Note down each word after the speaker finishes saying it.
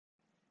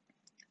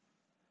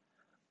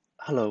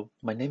Hello,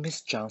 my name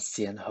is John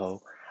Xian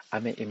Ho.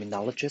 I'm an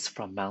immunologist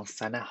from Mount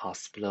Sinai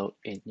Hospital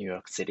in New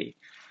York City.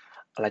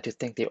 I'd like to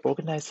thank the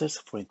organizers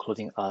for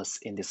including us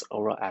in this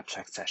oral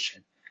abstract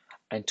session.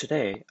 And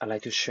today, I'd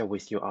like to share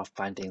with you our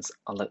findings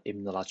on the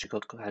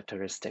immunological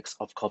characteristics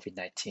of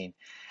COVID-19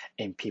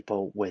 in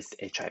people with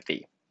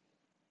HIV.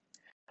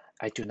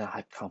 I do not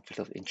have conflict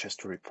of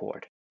interest to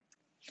report.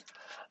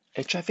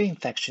 HIV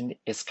infection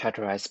is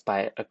characterized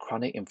by a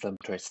chronic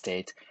inflammatory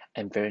state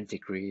and varying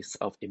degrees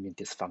of immune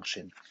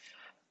dysfunction.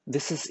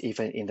 This is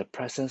even in the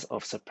presence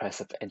of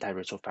suppressive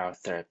antiretroviral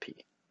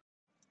therapy.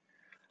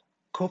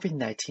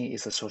 COVID-19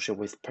 is associated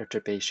with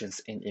perturbations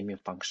in immune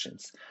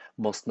functions,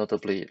 most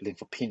notably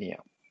lymphopenia.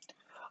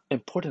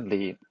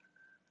 Importantly,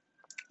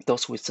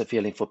 those with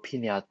severe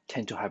lymphopenia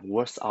tend to have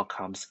worse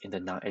outcomes in the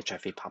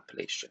non-HIV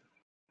population.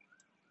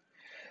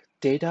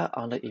 Data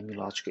on the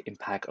immunological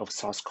impact of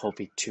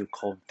SARS-CoV-2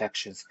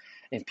 co-infections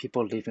in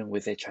people living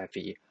with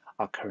HIV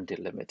are currently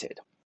limited.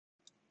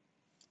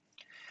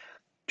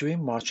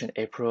 During March and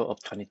April of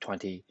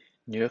 2020,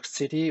 New York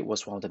City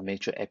was one of the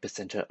major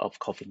epicenters of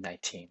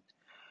COVID-19.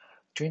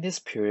 During this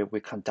period, we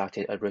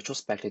conducted a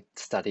retrospective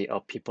study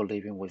of people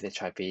living with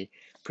HIV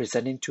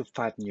presenting to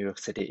 5 New York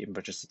City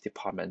emergency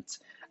departments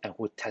and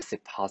who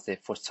tested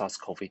positive for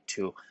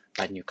SARS-CoV-2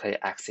 by nucleic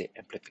acid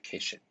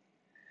amplification.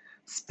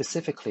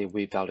 Specifically,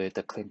 we evaluated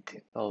the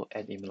clinical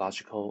and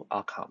immunological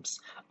outcomes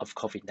of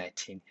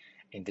COVID-19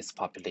 in this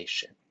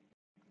population.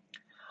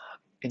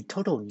 In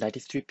total,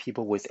 93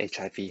 people with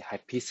HIV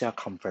had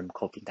PCR-confirmed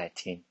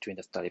COVID-19 during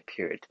the study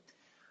period.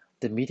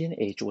 The median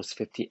age was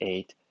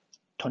 58,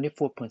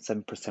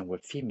 24.7% were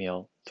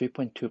female,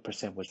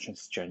 3.2% were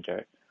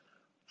transgender,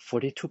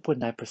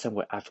 42.9%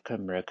 were African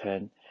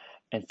American,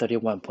 and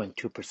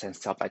 31.2%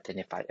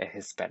 self-identified as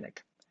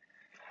Hispanic.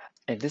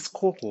 In this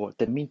cohort,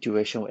 the mean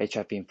duration of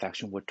HIV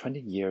infection was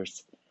 20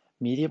 years,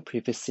 median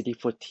previous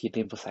CD4 T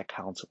lymphocyte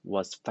count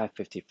was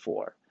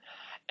 554,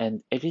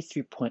 and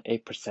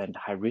 83.8%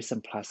 had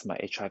recent plasma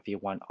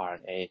HIV-1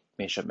 RNA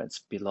measurements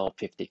below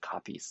 50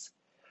 copies.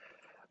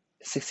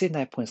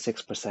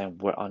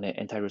 69.6% were on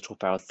an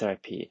antiretroviral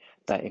therapy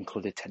that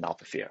included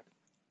tenofovir.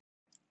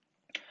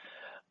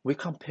 We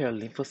compared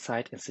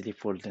lymphocyte and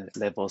CD4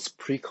 levels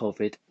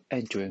pre-COVID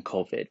and during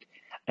COVID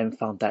and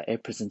found that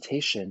at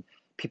presentation,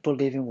 people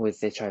living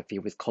with HIV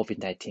with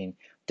COVID-19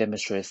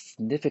 demonstrated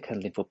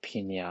significant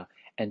lymphopenia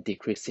and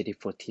decreased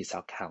CD4 T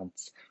cell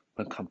counts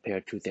when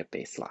compared to their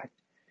baseline.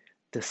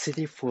 The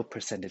CD4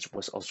 percentage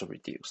was also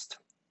reduced.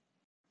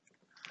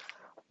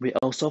 We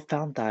also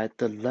found that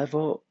the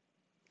level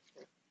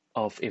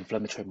of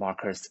inflammatory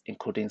markers,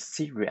 including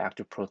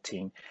C-reactive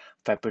protein,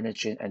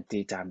 fibrinogen, and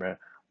D-dimer,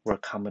 were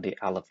commonly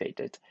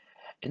elevated.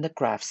 In the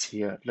graphs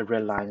here, the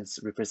red lines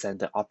represent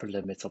the upper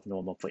limits of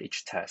normal for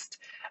each test,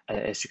 and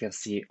as you can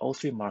see, all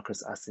three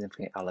markers are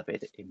significantly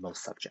elevated in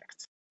most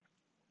subjects.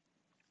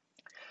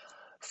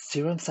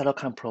 Serum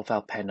cytokine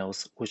profile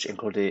panels, which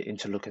included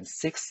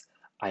interleukin-6,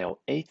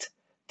 IL-8,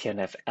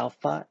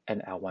 TNF-alpha,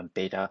 and IL-1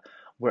 beta,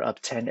 were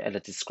obtained at the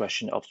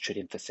discretion of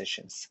treating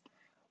physicians.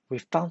 We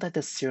found that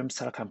the serum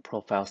cytokine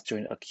profiles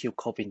during acute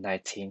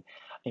COVID-19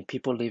 in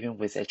people living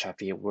with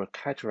HIV were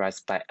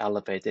characterized by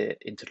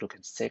elevated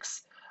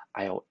interleukin-6,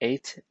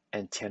 IL-8,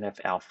 and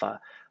TNF-alpha,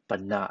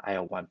 but not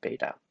IL-1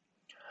 beta.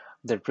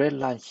 The red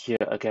line here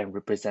again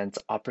represents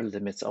upper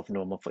limits of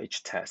normal for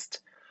each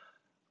test.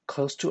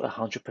 Close to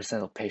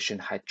 100% of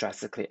patients had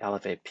drastically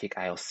elevated peak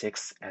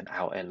IL-6 and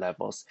IL-8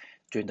 levels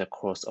during the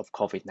course of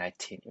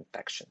COVID-19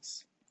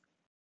 infections.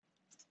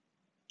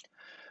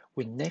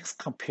 We next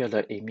compare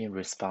the immune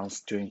response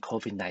during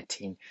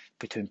COVID-19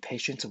 between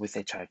patients with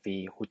HIV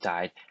who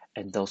died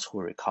and those who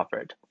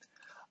recovered.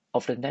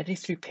 Of the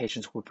 93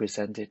 patients who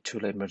presented to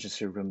the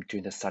emergency room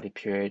during the study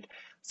period,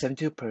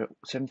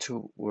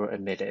 72 were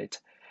admitted.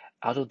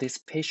 Out of these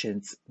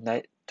patients,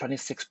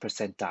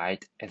 26%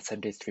 died and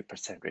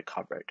 73%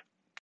 recovered.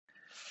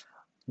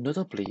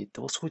 Notably,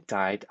 those who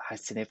died had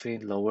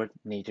significantly lower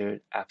nadir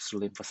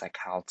absolute lymphocyte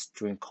counts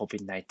during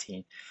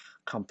COVID-19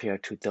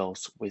 compared to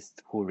those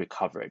who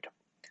recovered.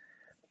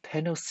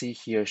 Panel C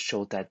here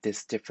showed that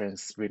this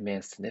difference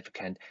remains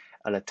significant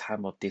at the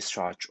time of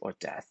discharge or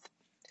death.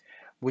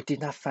 We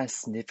did not find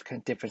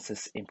significant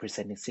differences in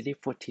presenting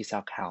CD4 T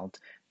cell count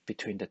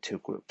between the two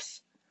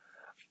groups.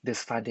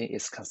 This finding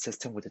is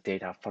consistent with the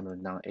data from the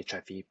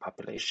non-HIV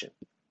population.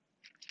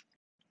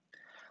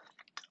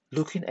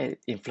 Looking at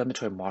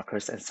inflammatory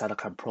markers and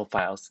cytokine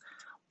profiles,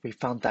 we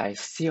found that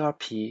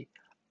CRP,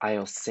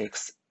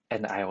 IL-6,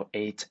 and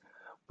IL-8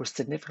 were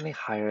significantly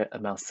higher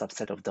among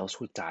subset of those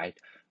who died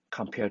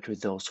compared to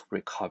those who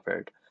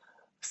recovered.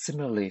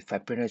 Similarly,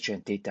 fibrinogen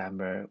and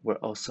D-dimer were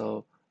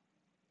also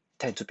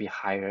tend to be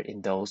higher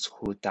in those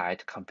who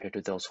died compared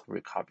to those who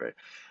recovered,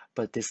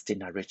 but this did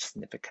not reach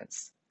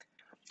significance.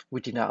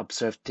 We did not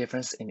observe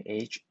difference in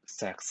age,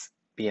 sex,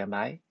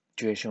 BMI,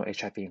 duration of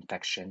HIV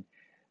infection,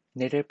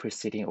 nadir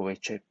preceding or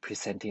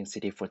presenting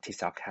CD4 T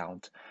cell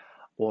count,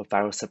 or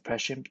viral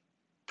suppression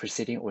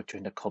preceding or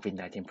during the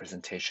COVID-19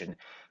 presentation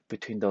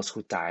between those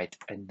who died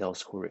and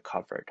those who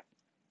recovered.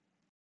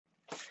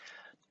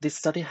 This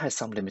study has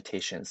some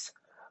limitations.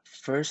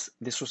 First,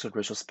 this was a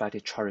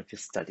retrospective chart review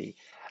study.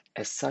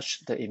 As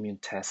such, the immune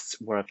tests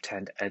were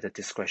obtained at the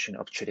discretion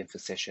of treating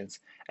physicians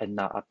and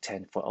not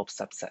obtained for all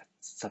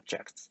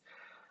subjects.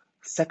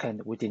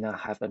 Second, we did not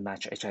have a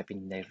matched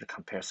HIV-negative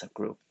comparison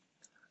group.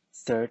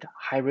 Third,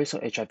 high rates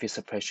of HIV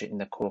suppression in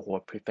the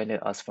cohort prevented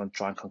us from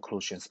drawing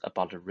conclusions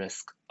about the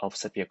risk of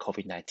severe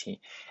COVID-19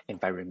 in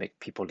viremic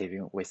people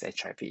living with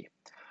HIV.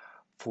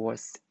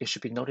 Fourth, it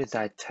should be noted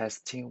that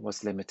testing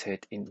was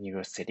limited in New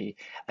York City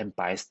and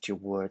biased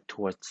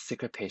towards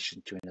sicker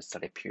patients during the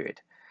study period.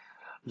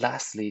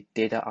 Lastly,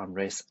 data on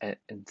race and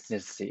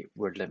ethnicity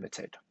were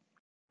limited.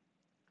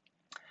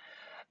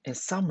 In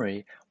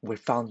summary, we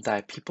found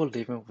that people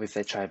living with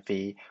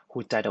HIV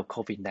who died of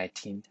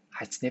COVID-19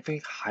 had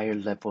significantly higher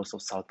levels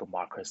of soluble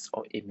markers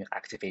of immune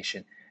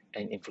activation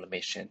and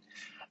inflammation,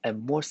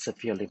 and more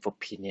severe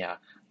lymphopenia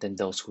than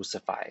those who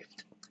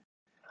survived.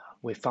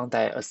 We found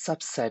that a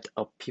subset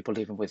of people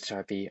living with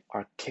HIV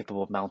are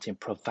capable of mounting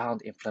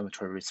profound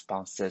inflammatory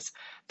responses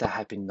that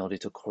have been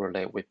noted to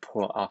correlate with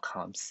poor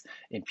outcomes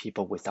in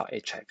people without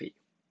HIV.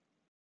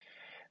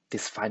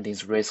 These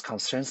findings raise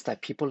concerns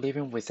that people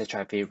living with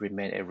HIV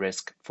remain at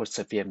risk for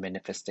severe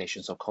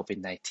manifestations of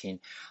COVID-19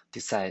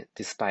 despite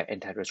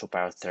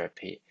antiretroviral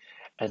therapy,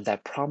 and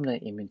that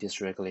prominent immune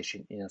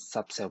dysregulation in a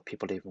subset of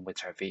people living with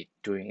HIV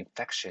during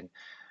infection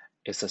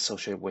is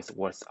associated with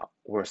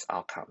worse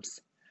outcomes.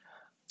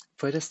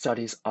 Further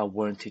studies are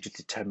warranted to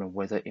determine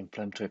whether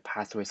inflammatory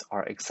pathways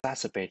are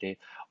exacerbated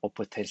or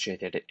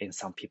potentiated in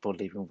some people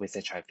living with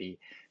HIV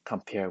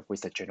compared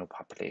with the general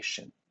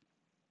population.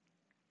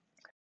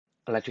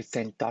 I'd like to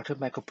thank Dr.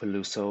 Michael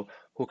Peluso,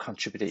 who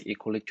contributed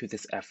equally to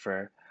this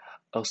effort,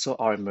 also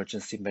our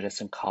emergency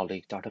medicine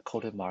colleague, Dr.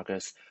 Colton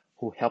Margus,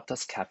 who helped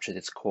us capture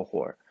this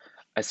cohort,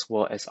 as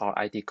well as our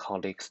ID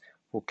colleagues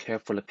who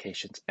cared for the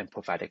patients and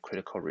provided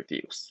critical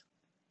reviews.